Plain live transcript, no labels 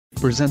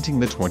Presenting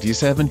the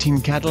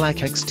 2017 Cadillac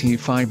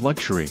XT5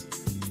 Luxury.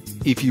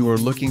 If you are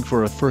looking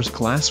for a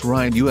first-class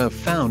ride, you have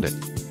found it.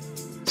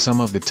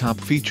 Some of the top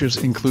features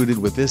included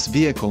with this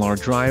vehicle are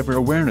driver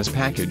awareness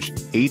package,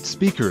 8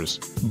 speakers,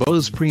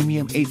 Bose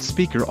premium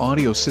 8-speaker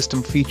audio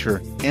system feature,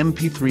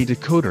 MP3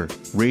 decoder,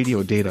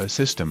 radio data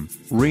system,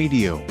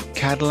 radio,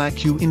 Cadillac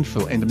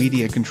Q-Info and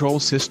media control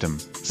system,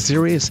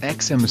 Sirius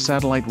XM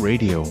satellite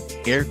radio,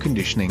 air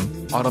conditioning,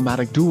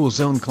 automatic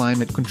dual-zone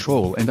climate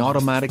control and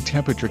automatic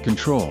temperature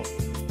control.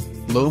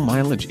 Low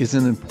mileage is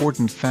an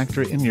important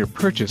factor in your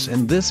purchase,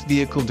 and this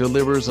vehicle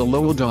delivers a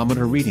low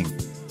odometer reading.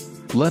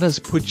 Let us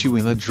put you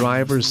in the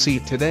driver's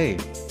seat today.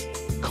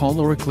 Call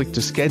or click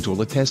to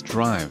schedule a test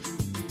drive.